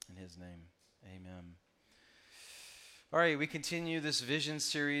his name. Amen. All right, we continue this vision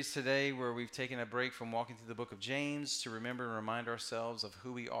series today where we've taken a break from walking through the book of James to remember and remind ourselves of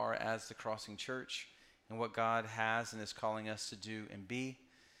who we are as the Crossing Church and what God has and is calling us to do and be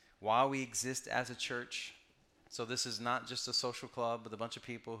while we exist as a church. So this is not just a social club with a bunch of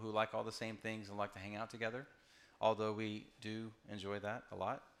people who like all the same things and like to hang out together, although we do enjoy that a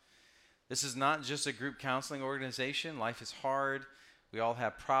lot. This is not just a group counseling organization. Life is hard. We all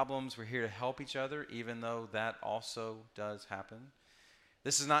have problems. We're here to help each other, even though that also does happen.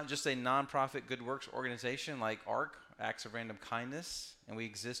 This is not just a nonprofit good works organization like ARC, Acts of Random Kindness, and we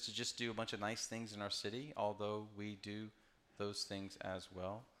exist to just do a bunch of nice things in our city, although we do those things as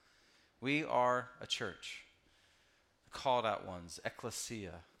well. We are a church, the called out ones,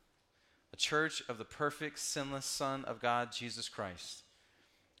 ecclesia, a church of the perfect, sinless Son of God, Jesus Christ,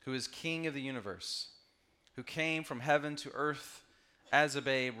 who is King of the universe, who came from heaven to earth as a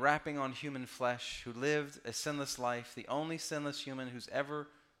babe, wrapping on human flesh, who lived a sinless life, the only sinless human who's ever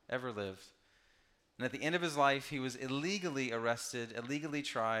lived. And at the end of his life, he was illegally arrested, illegally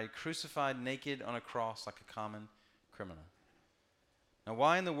tried, crucified naked on a cross like a common criminal. Now,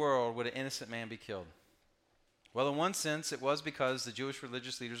 why in the world would an innocent man be killed? Well, in one sense, it was because the Jewish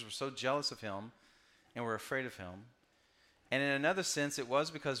religious leaders were so jealous of him and were afraid of him. And in another sense, it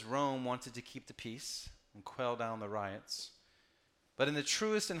was because Rome wanted to keep the peace and quell down the riots. But in the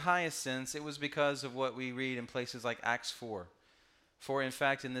truest and highest sense, it was because of what we read in places like Acts 4. For in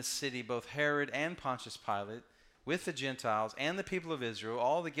fact, in this city, both Herod and Pontius Pilate, with the Gentiles and the people of Israel,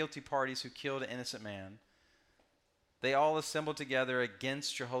 all the guilty parties who killed an innocent man, they all assembled together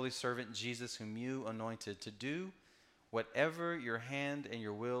against your holy servant Jesus, whom you anointed, to do whatever your hand and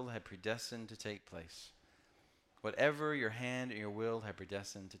your will had predestined to take place. Whatever your hand and your will had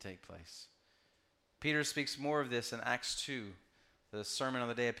predestined to take place. Peter speaks more of this in Acts 2. The sermon on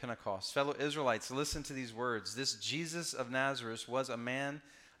the day of Pentecost. Fellow Israelites, listen to these words. This Jesus of Nazareth was a man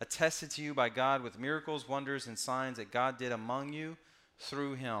attested to you by God with miracles, wonders, and signs that God did among you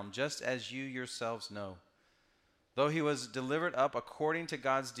through him, just as you yourselves know. Though he was delivered up according to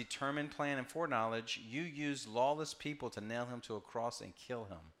God's determined plan and foreknowledge, you used lawless people to nail him to a cross and kill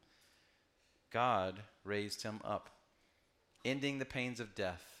him. God raised him up, ending the pains of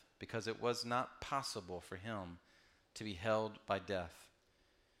death, because it was not possible for him to be held by death.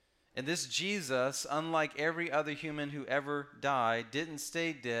 And this Jesus, unlike every other human who ever died, didn't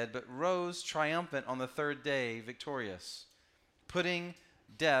stay dead, but rose triumphant on the third day, victorious, putting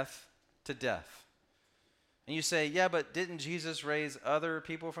death to death. And you say, yeah, but didn't Jesus raise other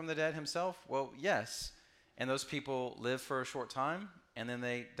people from the dead himself? Well, yes. And those people lived for a short time, and then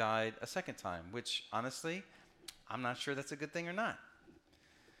they died a second time, which honestly, I'm not sure that's a good thing or not.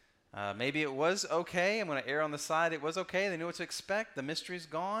 Maybe it was okay. I'm going to err on the side. It was okay. They knew what to expect. The mystery's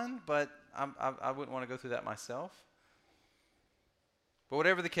gone, but I wouldn't want to go through that myself. But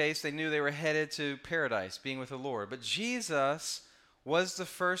whatever the case, they knew they were headed to paradise, being with the Lord. But Jesus was the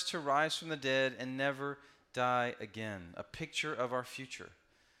first to rise from the dead and never die again, a picture of our future.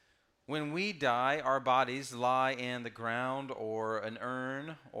 When we die, our bodies lie in the ground or an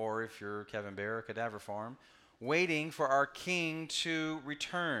urn, or if you're Kevin Bear, a cadaver farm, waiting for our King to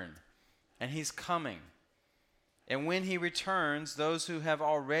return. And he's coming. And when he returns, those who have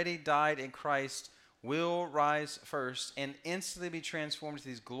already died in Christ will rise first and instantly be transformed to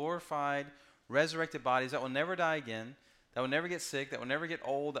these glorified, resurrected bodies that will never die again, that will never get sick, that will never get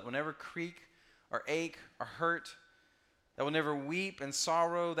old, that will never creak or ache or hurt, that will never weep in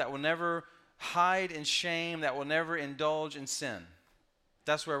sorrow, that will never hide in shame, that will never indulge in sin.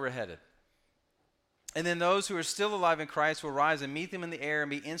 That's where we're headed. And then those who are still alive in Christ will rise and meet them in the air and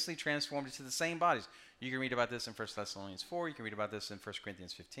be instantly transformed into the same bodies. You can read about this in 1 Thessalonians 4. You can read about this in 1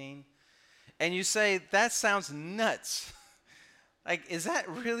 Corinthians 15. And you say, that sounds nuts. Like, is that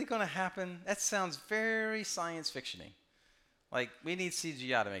really going to happen? That sounds very science fiction-y. Like, we need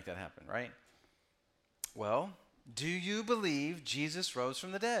CGI to make that happen, right? Well, do you believe Jesus rose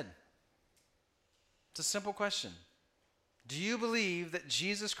from the dead? It's a simple question. Do you believe that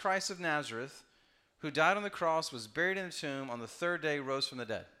Jesus Christ of Nazareth, who died on the cross, was buried in a tomb, on the third day rose from the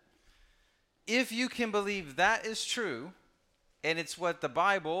dead? If you can believe that is true, and it's what the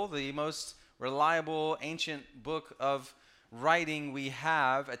Bible, the most reliable ancient book of writing we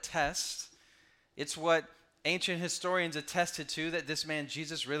have, attests, it's what ancient historians attested to, that this man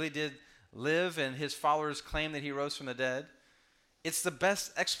Jesus really did live and his followers claim that he rose from the dead. It's the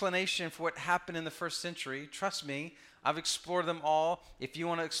best explanation for what happened in the first century. Trust me, I've explored them all. If you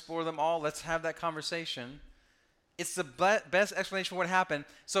want to explore them all, let's have that conversation. It's the best explanation for what happened.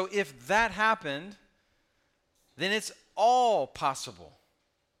 So if that happened, then it's all possible.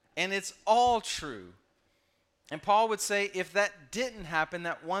 And it's all true. And Paul would say if that didn't happen,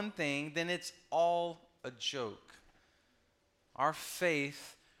 that one thing, then it's all a joke. Our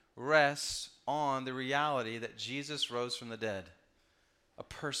faith rests on the reality that Jesus rose from the dead. A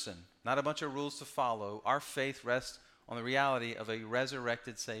person, not a bunch of rules to follow. Our faith rests on the reality of a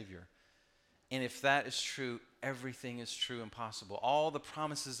resurrected Savior. And if that is true, everything is true and possible. All the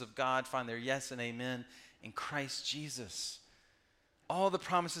promises of God find their yes and amen in Christ Jesus. All the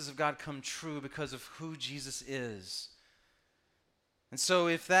promises of God come true because of who Jesus is. And so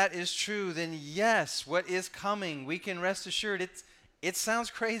if that is true, then yes, what is coming, we can rest assured. It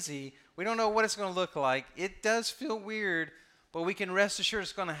sounds crazy. We don't know what it's going to look like. It does feel weird, but we can rest assured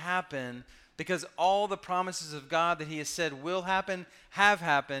it's going to happen because all the promises of God that he has said will happen have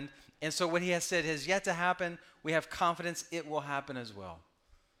happened. And so what he has said has yet to happen. We have confidence it will happen as well.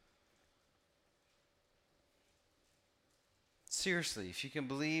 Seriously, if you can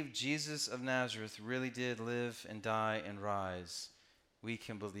believe Jesus of Nazareth really did live and die and rise, we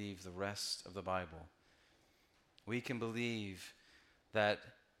can believe the rest of the Bible. We can believe that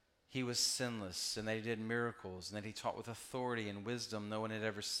he was sinless and that he did miracles and that he taught with authority and wisdom no one had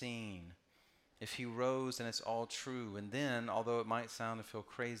ever seen. If he rose, then it's all true. And then, although it might sound and feel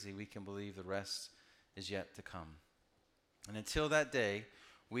crazy, we can believe the rest is yet to come. And until that day,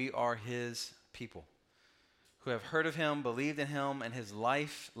 we are his people who have heard of him, believed in him, and his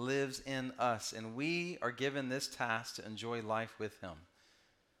life lives in us. And we are given this task to enjoy life with him,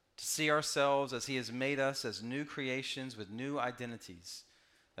 to see ourselves as he has made us as new creations with new identities,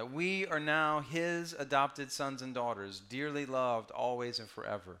 that we are now his adopted sons and daughters, dearly loved always and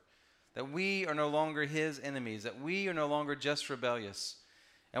forever, that we are no longer his enemies, that we are no longer just rebellious.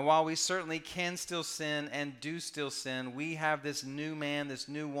 And while we certainly can still sin and do still sin, we have this new man, this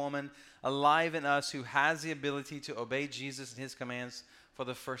new woman alive in us who has the ability to obey Jesus and his commands for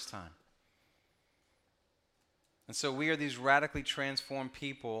the first time. And so we are these radically transformed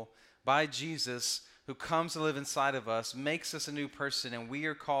people by Jesus who comes to live inside of us, makes us a new person, and we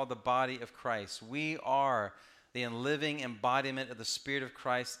are called the body of Christ. We are the living embodiment of the Spirit of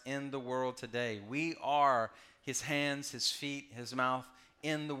Christ in the world today. We are his hands, his feet, his mouth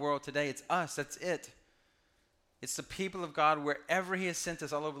in the world today. It's us, that's it. It's the people of God wherever he has sent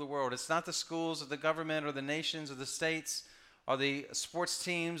us all over the world. It's not the schools or the government or the nations or the states or the sports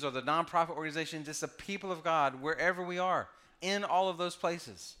teams or the nonprofit organizations. It's the people of God wherever we are, in all of those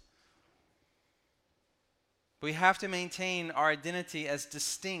places. We have to maintain our identity as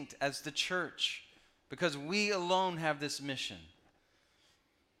distinct as the church because we alone have this mission.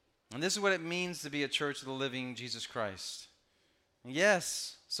 And this is what it means to be a church of the living Jesus Christ.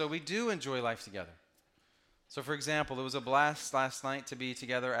 Yes, so we do enjoy life together. So for example, it was a blast last night to be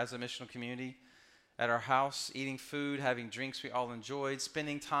together as a missional community at our house, eating food, having drinks we all enjoyed,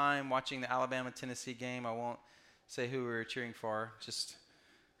 spending time watching the Alabama-Tennessee game. I won't say who we were cheering for, just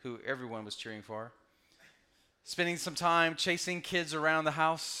who everyone was cheering for. Spending some time chasing kids around the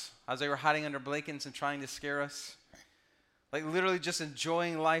house as they were hiding under blankets and trying to scare us. Like literally just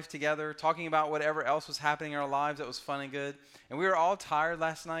enjoying life together, talking about whatever else was happening in our lives that was fun and good. And we were all tired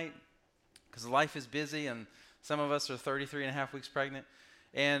last night because life is busy and some of us are 33 and a half weeks pregnant.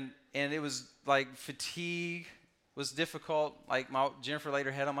 And it was like fatigue was difficult. Like Jennifer laid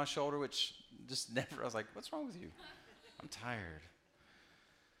her head on my shoulder, which just never, I was like, what's wrong with you? I'm tired.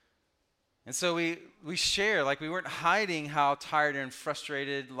 And so we share, like we weren't hiding how tired and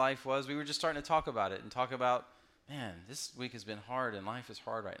frustrated life was. We were just starting to talk about it and talk about, man, this week has been hard and life is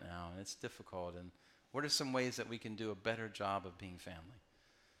hard right now and it's difficult. And what are some ways that we can do a better job of being family?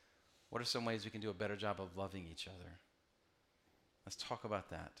 What are some ways we can do a better job of loving each other? Let's talk about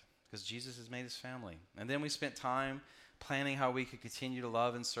that because Jesus has made us family. And then we spent time planning how we could continue to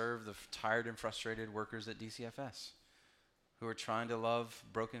love and serve the tired and frustrated workers at DCFS who are trying to love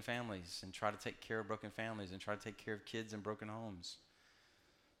broken families and try to take care of broken families and try to take care of kids in broken homes.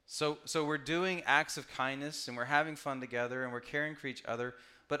 So we're doing acts of kindness and we're having fun together and we're caring for each other,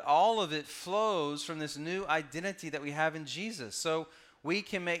 but all of it flows from this new identity that we have in Jesus. So we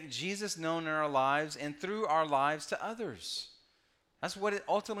can make Jesus known in our lives and through our lives to others. That's what it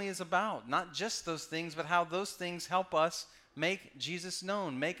ultimately is about. Not just those things, but how those things help us make Jesus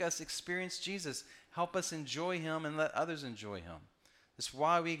known, make us experience Jesus, help us enjoy him and let others enjoy him. That's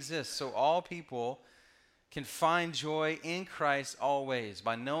why we exist. So all people can find joy in Christ always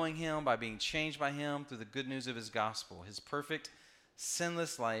by knowing him, by being changed by him through the good news of his gospel, his perfect,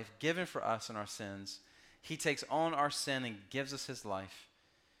 sinless life given for us in our sins. He takes on our sin and gives us his life.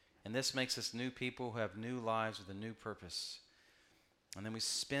 And this makes us new people who have new lives with a new purpose. And then we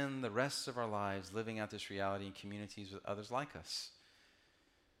spend the rest of our lives living out this reality in communities with others like us.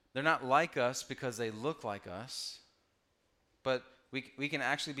 They're not like us because they look like us, but we can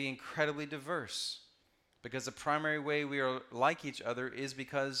actually be incredibly diverse because the primary way we are like each other is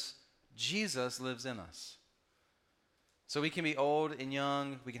because Jesus lives in us. So we can be old and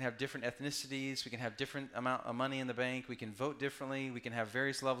young, we can have different ethnicities, we can have different amount of money in the bank, we can vote differently, we can have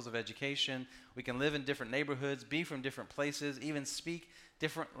various levels of education, we can live in different neighborhoods, be from different places, even speak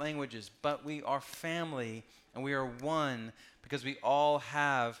different languages, but we are family and we are one because we all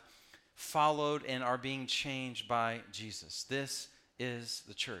have followed and are being changed by Jesus. This is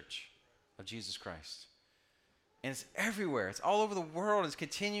the church of Jesus Christ. And it's everywhere. It's all over the world. It's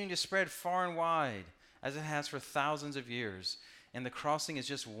continuing to spread far and wide as it has for thousands of years. And the crossing is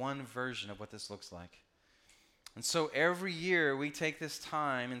just one version of what this looks like. And so every year we take this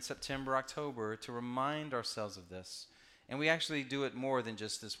time in September, October to remind ourselves of this. And we actually do it more than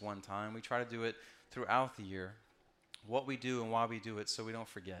just this one time. We try to do it throughout the year, what we do and why we do it, so we don't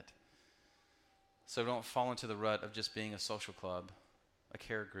forget. So we don't fall into the rut of just being a social club, a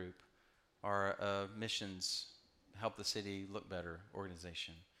care group, or a missions, help the city look better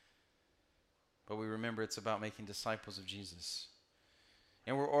organization. But we remember it's about making disciples of Jesus.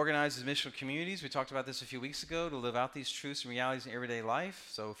 And we're organized as missional communities. We talked about this a few weeks ago, to live out these truths and realities in everyday life.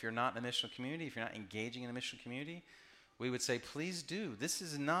 So if you're not in a missional community, if you're not engaging in a missional community, we would say, please do. This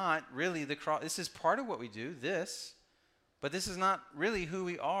is not really the cross. This is part of what we do, but this is not really who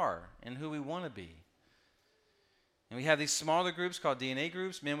we are and who we want to be. And we have these smaller groups called DNA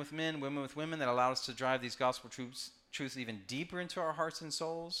groups, men with men, women with women, that allow us to drive these gospel truths even deeper into our hearts and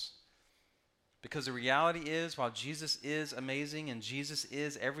souls. Because the reality is, while Jesus is amazing and Jesus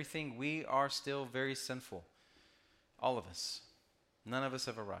is everything, we are still very sinful. All of us. None of us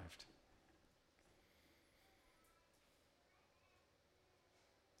have arrived.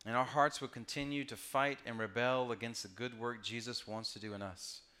 And our hearts will continue to fight and rebel against the good work Jesus wants to do in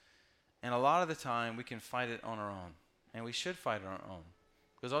us. And a lot of the time, we can fight it on our own. And we should fight it on our own.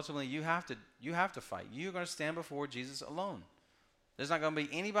 Because ultimately, you have to fight. You're going to stand before Jesus alone. There's not going to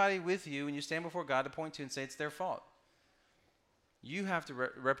be anybody with you when you stand before God to point to and say it's their fault. You have to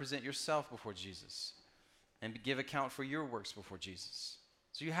represent yourself before Jesus and give account for your works before Jesus.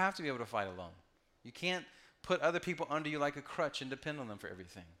 So you have to be able to fight alone. You can't put other people under you like a crutch and depend on them for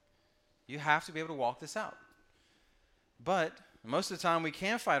everything. You have to be able to walk this out. But most of the time we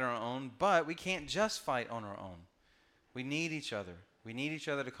can fight on our own, but we can't just fight on our own. We need each other. We need each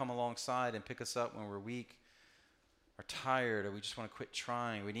other to come alongside and pick us up when we're weak or tired or we just want to quit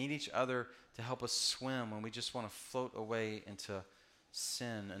trying. We need each other to help us swim when we just want to float away into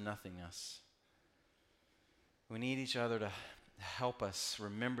sin and nothingness. We need each other to help us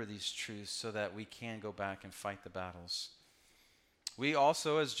remember these truths so that we can go back and fight the battles. We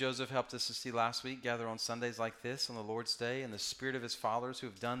also, as Joseph helped us to see last week, gather on Sundays like this on the Lord's Day in the spirit of his followers who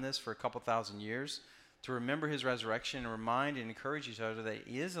have done this for a couple thousand years to remember his resurrection and remind and encourage each other that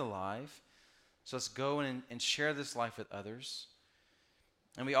he is alive. So let's go and share this life with others.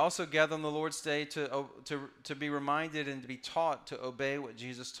 And we also gather on the Lord's Day to be reminded and to be taught to obey what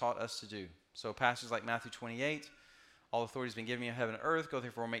Jesus taught us to do. So passages like Matthew 28, all authority has been given me in heaven and earth. Go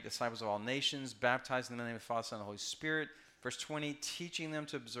therefore and make disciples of all nations, baptizing them in the name of the Father, Son, and the Holy Spirit. Verse 20, teaching them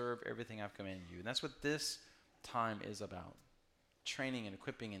to observe everything I've commanded you. And that's what this time is about. Training and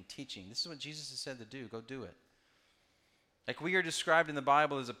equipping and teaching. This is what Jesus has said to do. Go do it. Like we are described in the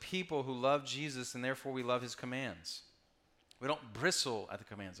Bible as a people who love Jesus and therefore we love his commands. We don't bristle at the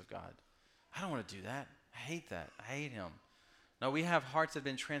commands of God. I don't want to do that. I hate that. I hate him. No, we have hearts that have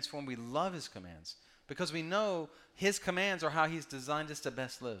been transformed. We love his commands because we know his commands are how he's designed us to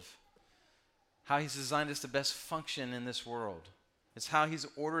best live, how he's designed us to best function in this world. It's how he's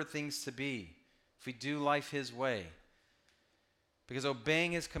ordered things to be if we do life his way. Because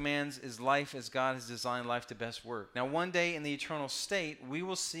obeying his commands is life as God has designed life to best work. Now, one day in the eternal state, we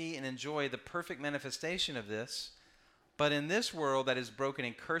will see and enjoy the perfect manifestation of this. But in this world that is broken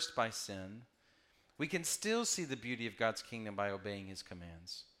and cursed by sin, we can still see the beauty of God's kingdom by obeying his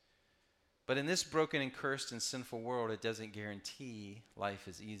commands. But in this broken and cursed and sinful world, it doesn't guarantee life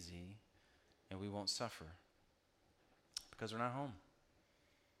is easy and we won't suffer. Because we're not home.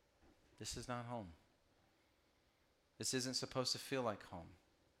 This is not home. This isn't supposed to feel like home.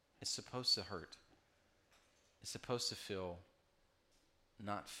 It's supposed to hurt. It's supposed to feel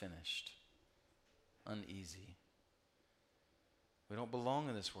not finished, uneasy. We don't belong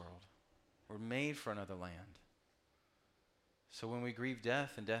in this world. We're made for another land. So when we grieve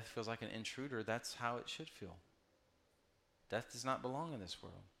death and death feels like an intruder, that's how it should feel. Death does not belong in this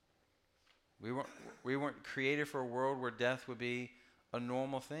world. We weren't created for a world where death would be a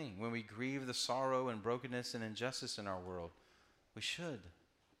normal thing. When we grieve the sorrow and brokenness and injustice in our world, we should.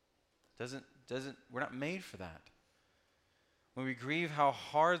 We're not made for that. When we grieve how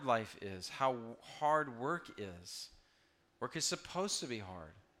hard life is, how hard work is supposed to be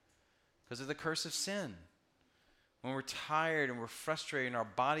hard because of the curse of sin. When we're tired and we're frustrated and our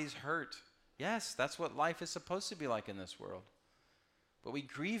bodies hurt, yes, that's what life is supposed to be like in this world. But we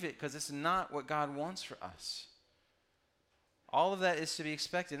grieve it because it's not what God wants for us. All of that is to be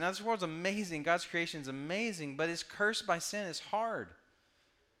expected. Now, this world's amazing. God's creation is amazing, but it's cursed by sin. It's hard.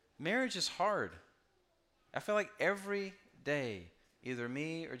 Marriage is hard. I feel like every day, either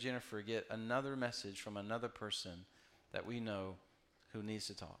me or Jennifer get another message from another person that we know who needs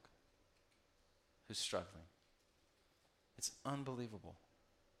to talk, who's struggling. It's unbelievable.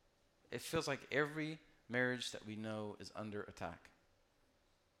 It feels like every marriage that we know is under attack.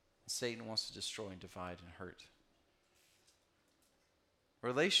 Satan wants to destroy and divide and hurt.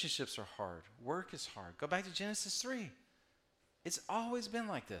 Relationships are hard. Work is hard. Go back to Genesis 3. It's always been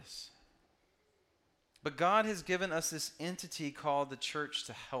like this. But God has given us this entity called the church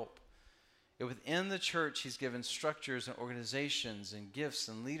to help. And within the church, he's given structures and organizations and gifts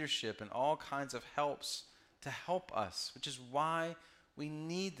and leadership and all kinds of helps to help us, which is why we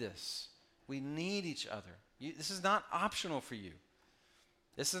need this. We need each other. This is not optional for you.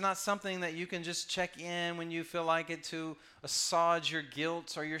 This is not something that you can just check in when you feel like it to assuage your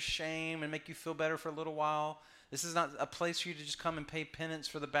guilt or your shame and make you feel better for a little while. This is not a place for you to just come and pay penance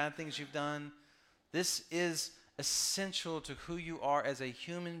for the bad things you've done. This is essential to who you are as a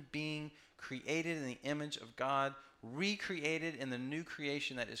human being created in the image of God, recreated in the new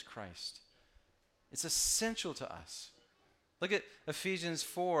creation that is Christ. It's essential to us. Look at Ephesians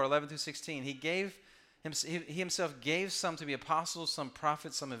 4:11-16. He himself gave some to be apostles, some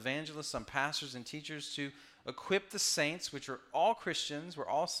prophets, some evangelists, some pastors and teachers to equip the saints, which are all Christians, we're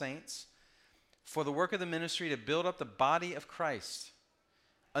all saints, for the work of the ministry to build up the body of Christ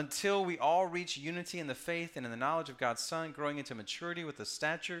until we all reach unity in the faith and in the knowledge of God's Son, growing into maturity with the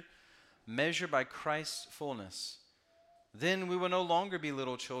stature measured by Christ's fullness. Then we will no longer be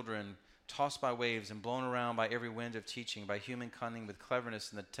little children, tossed by waves and blown around by every wind of teaching, by human cunning with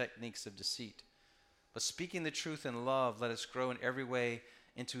cleverness and the techniques of deceit. But speaking the truth in love, let us grow in every way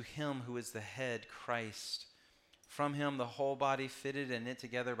into him who is the head, Christ. From him, the whole body, fitted and knit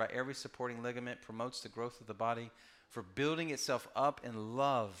together by every supporting ligament, promotes the growth of the body for building itself up in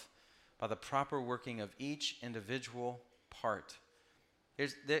love by the proper working of each individual part.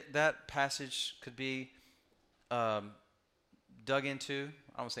 That passage could be dug into.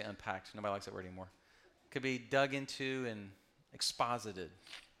 I won't say unpacked. Nobody likes that word anymore. Could be dug into and exposited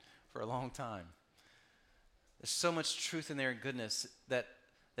for a long time. There's so much truth in there and goodness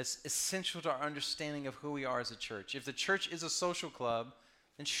that's essential to our understanding of who we are as a church. If the church is a social club,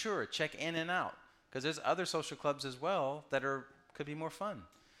 then sure, check in and out, because there's other social clubs as well that could be more fun.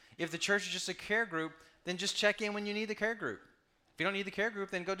 If the church is just a care group, then just check in when you need the care group. If you don't need the care group,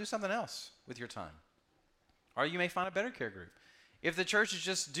 then go do something else with your time. Or you may find a better care group. If the church is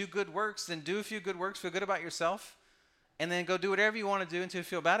just do good works, then do a few good works, feel good about yourself, and then go do whatever you want to do until you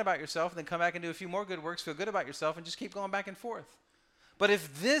feel bad about yourself, and then come back and do a few more good works, feel good about yourself, and just keep going back and forth. But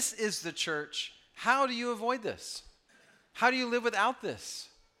if this is the church, how do you avoid this? How do you live without this?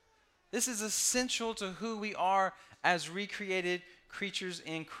 This is essential to who we are as recreated creatures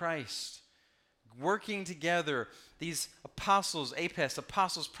in Christ. Working together, these apostles,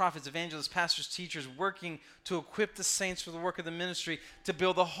 prophets, evangelists, pastors, teachers, working to equip the saints for the work of the ministry, to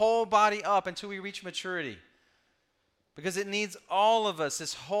build the whole body up until we reach maturity. Because it needs all of us,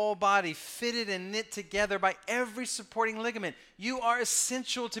 this whole body, fitted and knit together by every supporting ligament. You are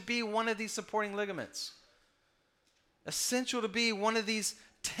essential to be one of these supporting ligaments. Essential to be one of these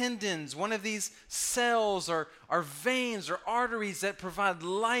tendons, one of these cells or veins or arteries that provide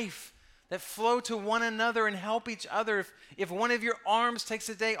life, that flow to one another and help each other. If one of your arms takes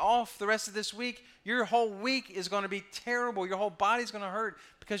a day off the rest of this week, your whole week is going to be terrible. Your whole body's going to hurt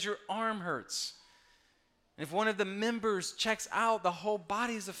because your arm hurts. And if one of the members checks out, the whole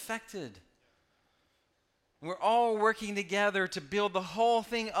body is affected. And we're all working together to build the whole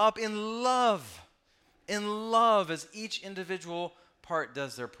thing up in love as each individual part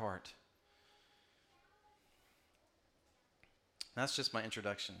does their part. That's just my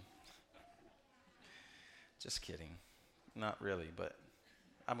introduction. Just kidding. Not really, but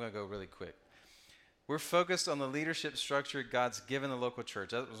I'm going to go really quick. We're focused on the leadership structure God's given the local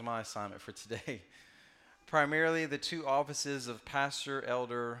church. That was my assignment for today. Primarily the two offices of pastor,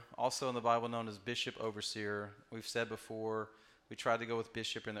 elder, also in the Bible known as bishop, overseer. We've said before, we tried to go with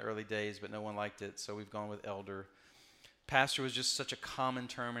bishop in the early days, but no one liked it, so we've gone with elder. Pastor was just such a common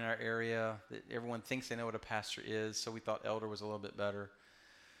term in our area that everyone thinks they know what a pastor is, so we thought elder was a little bit better.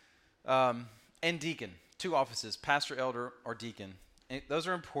 And deacon, two offices, pastor, elder, or deacon. And those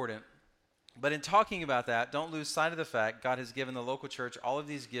are important. But in talking about that, don't lose sight of the fact God has given the local church all of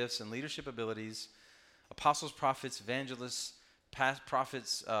these gifts and leadership abilities, apostles, prophets, evangelists,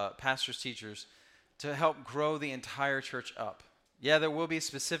 prophets, pastors, teachers, to help grow the entire church up. Yeah, there will be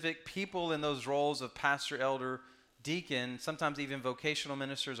specific people in those roles of pastor, elder, deacon, sometimes even vocational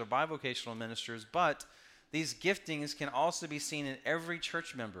ministers or bivocational ministers, but these giftings can also be seen in every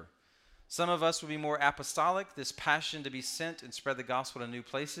church member. Some of us will be more apostolic, this passion to be sent and spread the gospel to new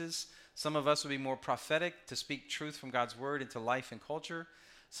places. Some of us will be more prophetic, to speak truth from God's word into life and culture.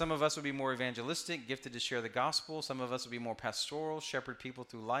 Some of us will be more evangelistic, gifted to share the gospel. Some of us will be more pastoral, shepherd people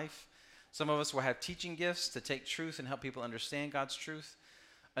through life. Some of us will have teaching gifts to take truth and help people understand God's truth.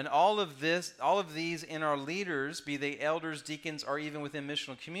 And all of these in our leaders, be they elders, deacons, or even within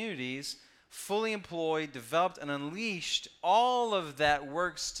missional communities, fully employed, developed, and unleashed, all of that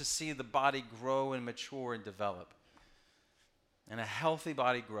works to see the body grow and mature and develop. And a healthy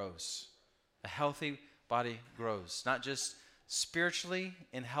body grows. A healthy body grows, not just spiritually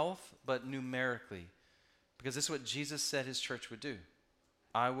in health, but numerically. Because this is what Jesus said his church would do.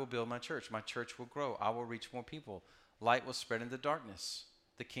 I will build my church. My church will grow. I will reach more people. Light will spread into darkness.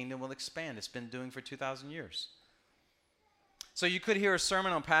 The kingdom will expand. It's been doing for 2,000 years. So you could hear a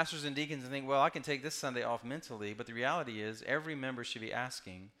sermon on pastors and deacons and think, well, I can take this Sunday off mentally. But the reality is every member should be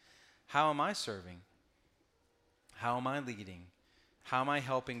asking, how am I serving? How am I leading? How am I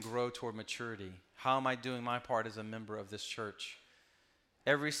helping grow toward maturity? How am I doing my part as a member of this church?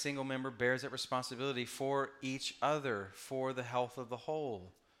 Every single member bears that responsibility for each other, for the health of the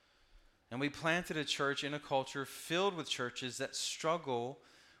whole. And we planted a church in a culture filled with churches that struggle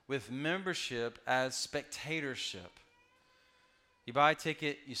with membership as spectatorship. You buy a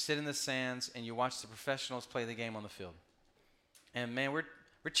ticket, you sit in the stands, and you watch the professionals play the game on the field. And man, we're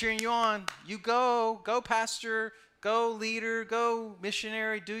cheering you on. You go pastor, go leader, go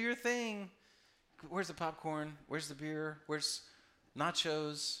missionary, do your thing. Where's the popcorn? Where's the beer? Where's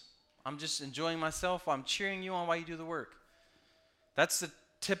nachos? I'm just enjoying myself while I'm cheering you on while you do the work. That's the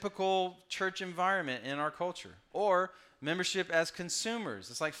typical church environment in our culture. Or membership as consumers.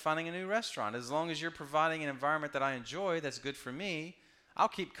 It's like finding a new restaurant. As long as you're providing an environment that I enjoy, that's good for me, I'll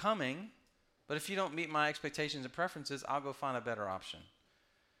keep coming. But if you don't meet my expectations and preferences, I'll go find a better option.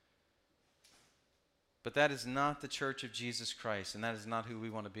 But that is not the church of Jesus Christ, and that is not who we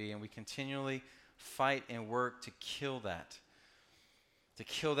want to be. And we continually fight and work to kill that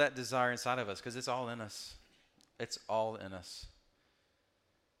desire inside of us, because it's all in us. It's all in us.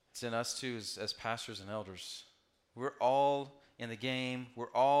 It's in us too as pastors and elders. We're all in the game.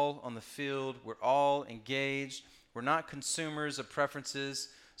 We're all on the field. We're all engaged. We're not consumers of preferences,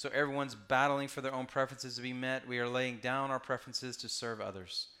 so everyone's battling for their own preferences to be met. We are laying down our preferences to serve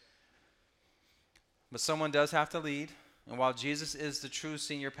others. But someone does have to lead. And while Jesus is the true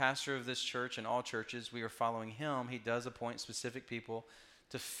senior pastor of this church and all churches, we are following him. He does appoint specific people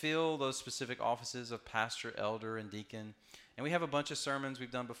to fill those specific offices of pastor, elder, and deacon. And we have a bunch of sermons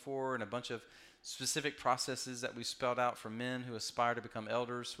we've done before and a bunch of specific processes that we spelled out for men who aspire to become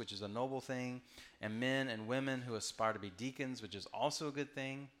elders, which is a noble thing, and men and women who aspire to be deacons, which is also a good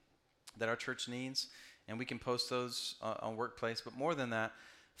thing that our church needs. And we can post those on Workplace. But more than that,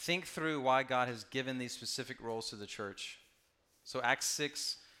 think through why God has given these specific roles to the church. So Acts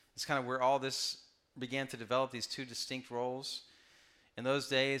 6 is kind of where all this began to develop, these two distinct roles. In those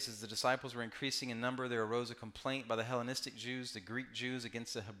days, as the disciples were increasing in number, there arose a complaint by the Hellenistic Jews, the Greek Jews,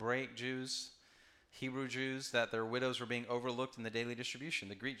 against the Hebraic Jews, Hebrew Jews, that their widows were being overlooked in the daily distribution.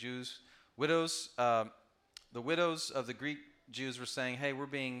 The Greek Jews, the widows of the Greek Jews were saying, hey, we're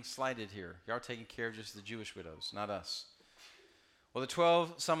being slighted here. Y'all are taking care of just the Jewish widows, not us. Well, the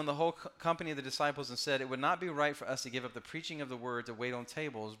 12 summoned the whole company of the disciples and said, it would not be right for us to give up the preaching of the word to wait on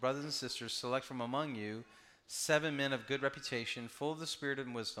tables. Brothers and sisters, select from among you 7 men of good reputation, full of the Spirit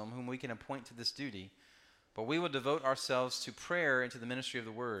and wisdom, whom we can appoint to this duty. But we will devote ourselves to prayer and to the ministry of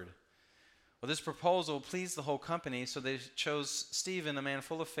the word. Well, this proposal pleased the whole company, so they chose Stephen, a man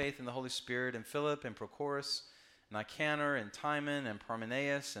full of faith in the Holy Spirit, and Philip, and Prochorus, and Nicanor, and Timon, and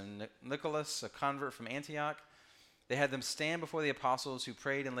Parmenas, and Nicholas, a convert from Antioch. They had them stand before the apostles, who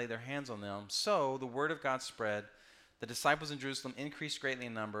prayed and laid their hands on them. So the word of God spread. The disciples in Jerusalem increased greatly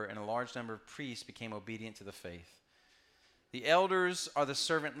in number, and a large number of priests became obedient to the faith. The elders are the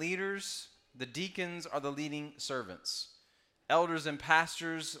servant leaders. The deacons are the leading servants. Elders and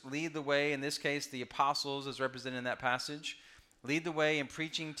pastors lead the way. In this case, the apostles, as represented in that passage, lead the way in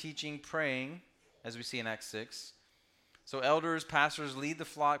preaching, teaching, praying, as we see in Acts 6. So elders, pastors lead the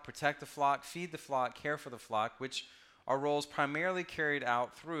flock, protect the flock, feed the flock, care for the flock, which are roles primarily carried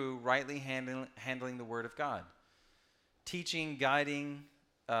out through rightly handling the Word of God. Teaching, guiding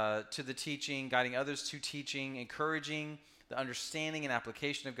to the teaching, guiding others to teaching, encouraging the understanding and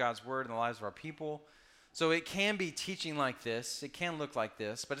application of God's Word in the lives of our people. So it can be teaching like this, it can look like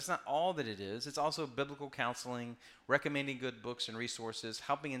this, but it's not all that it is. It's also biblical counseling, recommending good books and resources,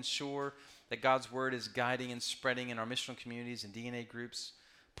 helping ensure that God's Word is guiding and spreading in our missional communities and DNA groups,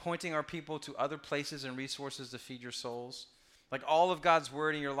 pointing our people to other places and resources to feed your souls. Like all of God's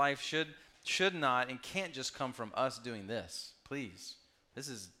Word in your life should not and can't just come from us doing this. Please. This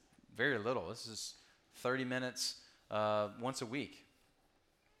is very little. This is 30 minutes once a week.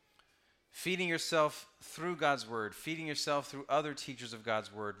 Feeding yourself through God's Word, feeding yourself through other teachers of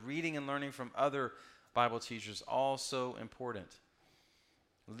God's Word, reading and learning from other Bible teachers, also important.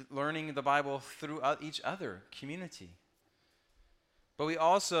 Learning the Bible through each other, community. But we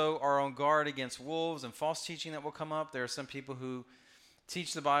also are on guard against wolves and false teaching that will come up. There are some people who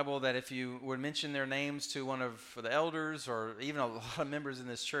teach the Bible that if you would mention their names to one of the elders or even a lot of members in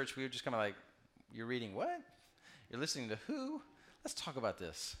this church, we would just kind of like, you're reading what? You're listening to who? Let's talk about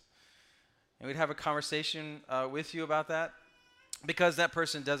this. And we'd have a conversation with you about that because that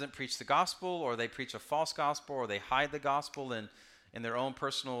person doesn't preach the gospel, or they preach a false gospel, or they hide the gospel in their own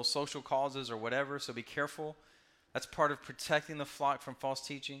personal social causes or whatever. So be careful. That's part of protecting the flock from false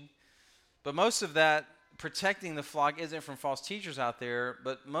teaching. But most of that protecting the flock isn't from false teachers out there,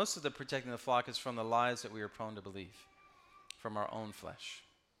 but most of the protecting the flock is from the lies that we are prone to believe, from our own flesh.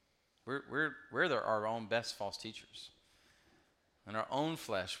 We're our own best false teachers. In our own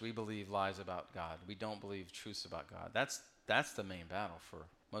flesh, we believe lies about God. We don't believe truths about God. That's the main battle for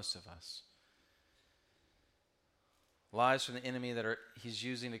most of us. Lies from the enemy that he's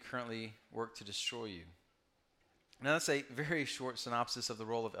using to currently work to destroy you. Now that's a very short synopsis of the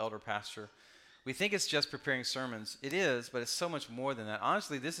role of elder pastor. We think it's just preparing sermons. It is, but it's so much more than that.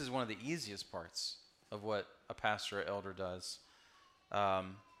 Honestly, this is one of the easiest parts of what a pastor or elder does.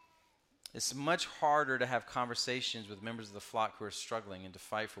 It's much harder to have conversations with members of the flock who are struggling and to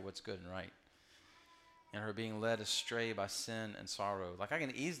fight for what's good and right, and who are being led astray by sin and sorrow. Like, I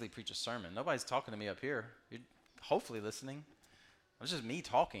can easily preach a sermon. Nobody's talking to me up here. You're hopefully listening. It's just me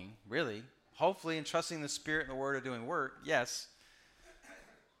talking, really. Hopefully, and trusting the Spirit and the Word are doing work, yes.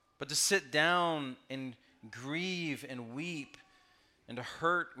 But to sit down and grieve and weep and to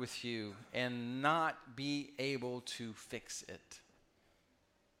hurt with you and not be able to fix it,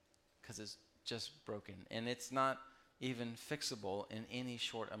 because it's just broken. And it's not even fixable in any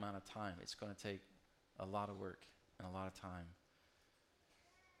short amount of time. It's going to take a lot of work and a lot of time.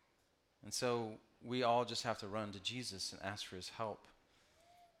 And so we all just have to run to Jesus and ask for his help.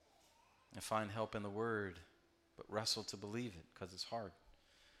 And find help in the Word, but wrestle to believe it, because it's hard.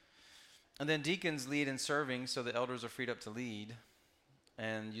 And then deacons lead in serving, so the elders are freed up to lead.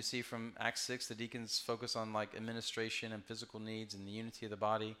 And you see from Acts 6, the deacons focus on like administration and physical needs and the unity of the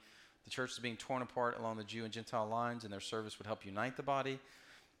body. The church is being torn apart along the Jew and Gentile lines, and their service would help unite the body,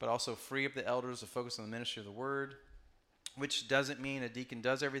 but also free up the elders to focus on the ministry of the Word, which doesn't mean a deacon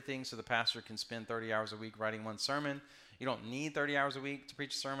does everything so the pastor can spend 30 hours a week writing one sermon. You don't need 30 hours a week to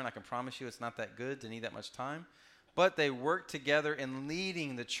preach a sermon. I can promise you it's not that good to need that much time. But they work together in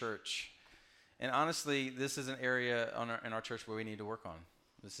leading the church. And honestly, this is an area in our church where we need to work on.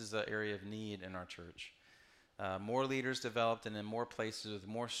 This is an area of need in our church. More leaders developed and in more places with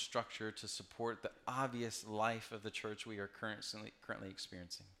more structure to support the obvious life of the church we are currently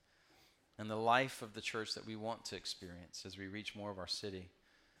experiencing. And the life of the church that we want to experience as we reach more of our city.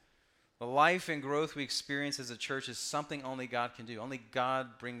 The life and growth we experience as a church is something only God can do. Only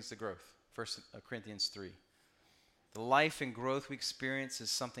God brings the growth. 1 Corinthians 3. The life and growth we experience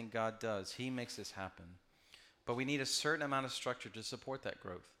is something God does. He makes this happen. But we need a certain amount of structure to support that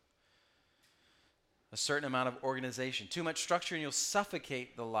growth. A certain amount of organization. Too much structure and you'll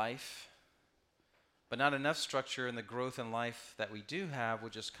suffocate the life. But not enough structure, and the growth and life that we do have will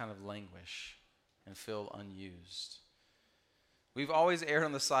just kind of languish and feel unused. We've always erred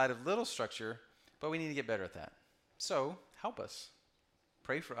on the side of little structure, but we need to get better at that. So, help us.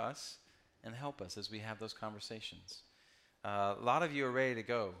 Pray for us and help us as we have those conversations. A lot of you are ready to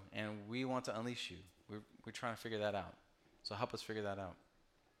go, and we want to unleash you. We're trying to figure that out. So help us figure that out.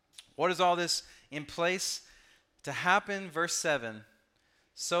 What is all this in place to happen? Verse 7.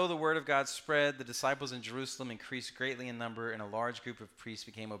 So the word of God spread, the disciples in Jerusalem increased greatly in number, and a large group of priests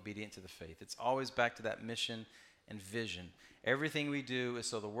became obedient to the faith. It's always back to that mission and vision. Everything we do is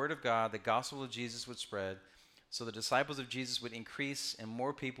so the word of God, the gospel of Jesus would spread, so the disciples of Jesus would increase, and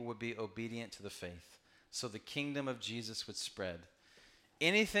more people would be obedient to the faith. So the kingdom of Jesus would spread.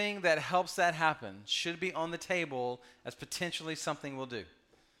 Anything that helps that happen should be on the table as potentially something we'll do.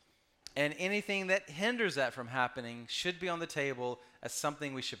 And anything that hinders that from happening should be on the table as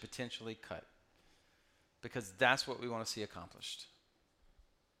something we should potentially cut. Because that's what we want to see accomplished.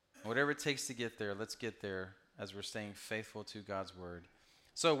 Whatever it takes to get there, let's get there as we're staying faithful to God's word.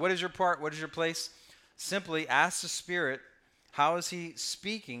 So what is your part? What is your place? Simply ask the Spirit, how is he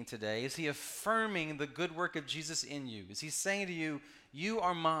speaking today? Is he affirming the good work of Jesus in you? Is he saying to you, you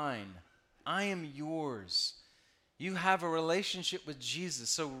are mine, I am yours. You have a relationship with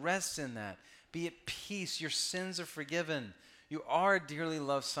Jesus, so rest in that. Be at peace. Your sins are forgiven. You are a dearly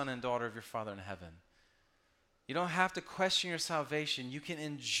loved son and daughter of your Father in heaven. You don't have to question your salvation. You can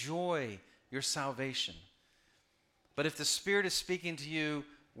enjoy your salvation. But if the Spirit is speaking to you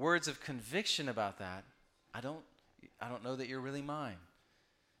words of conviction about that, I don't know that you're really mine.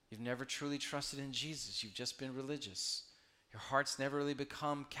 You've never truly trusted in Jesus. You've just been religious. Your heart's never really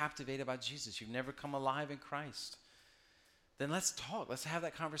become captivated by Jesus. You've never come alive in Christ. Then let's talk. Let's have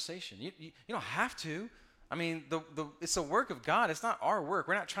that conversation. You don't have to. I mean, it's a work of God. It's not our work.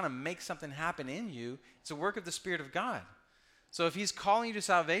 We're not trying to make something happen in you. It's a work of the Spirit of God. So if he's calling you to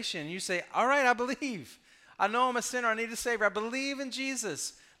salvation and you say, all right, I believe. I know I'm a sinner. I need a Savior. I believe in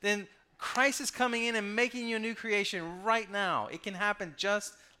Jesus. Then Christ is coming in and making you a new creation right now. It can happen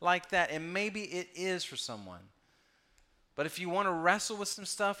just like that. And maybe it is for someone. But if you want to wrestle with some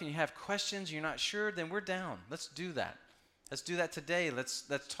stuff and you have questions, you're not sure, then we're down. Let's do that. Let's do that today. Let's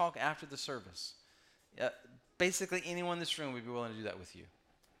talk after the service. Basically, anyone in this room would be willing to do that with you.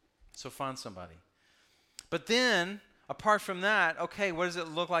 So find somebody. But then, apart from that, okay, what does it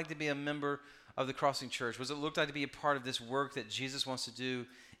look like to be a member of the Crossing Church? What does it look like to be a part of this work that Jesus wants to do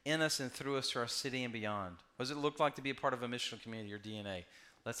in us and through us to our city and beyond? What does it look like to be a part of a missional community or DNA?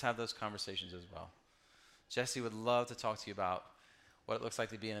 Let's have those conversations as well. Jesse would love to talk to you about what it looks like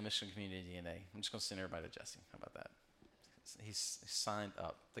to be in a missional community DNA. I'm just going to send everybody to Jesse. How about that? He's signed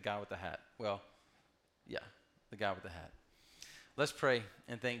up. The guy with the hat. Well, yeah, the guy with the hat. Let's pray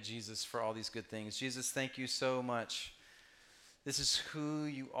and thank Jesus for all these good things. Jesus, thank you so much. This is who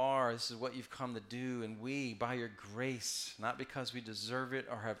you are. This is what you've come to do. And we, by your grace, not because we deserve it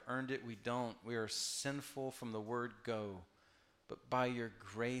or have earned it, we don't. We are sinful from the word go. But by your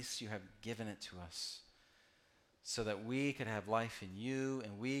grace, you have given it to us so that we could have life in you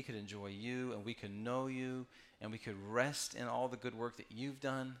and we could enjoy you and we could know you and we could rest in all the good work that you've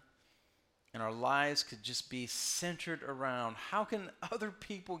done. And our lives could just be centered around how can other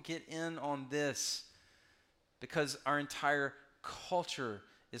people get in on this? Because our entire culture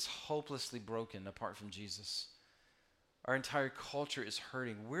is hopelessly broken apart from Jesus. Our entire culture is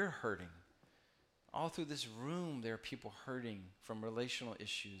hurting. We're hurting. All through this room, there are people hurting from relational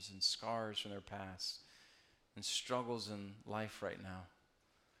issues and scars from their past and struggles in life right now.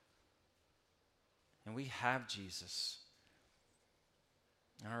 And we have Jesus.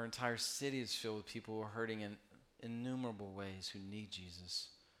 And our entire city is filled with people who are hurting in innumerable ways who need Jesus.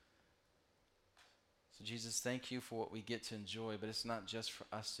 So Jesus, thank you for what we get to enjoy, but it's not just for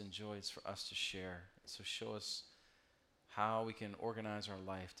us to enjoy, it's for us to share. So show us how we can organize our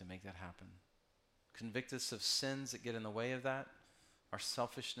life to make that happen. Convict us of sins that get in the way of that, our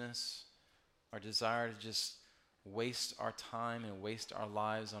selfishness, our desire to just waste our time and waste our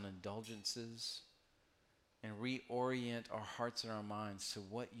lives on indulgences, and reorient our hearts and our minds to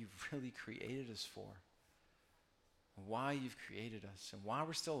what you've really created us for, and why you've created us, and why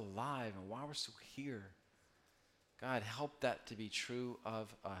we're still alive, and why we're still here. God, help that to be true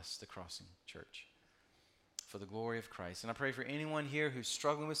of us, the Crossing Church, for the glory of Christ. And I pray for anyone here who's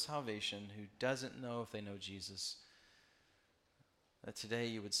struggling with salvation, who doesn't know if they know Jesus, that today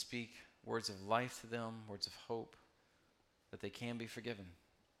you would speak words of life to them, words of hope, that they can be forgiven,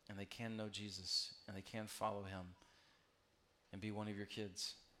 and they can know Jesus, and they can follow him, and be one of your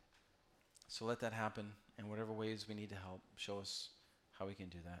kids. So let that happen in whatever ways we need to help. Show us how we can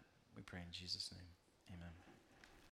do that. We pray in Jesus' name. Amen.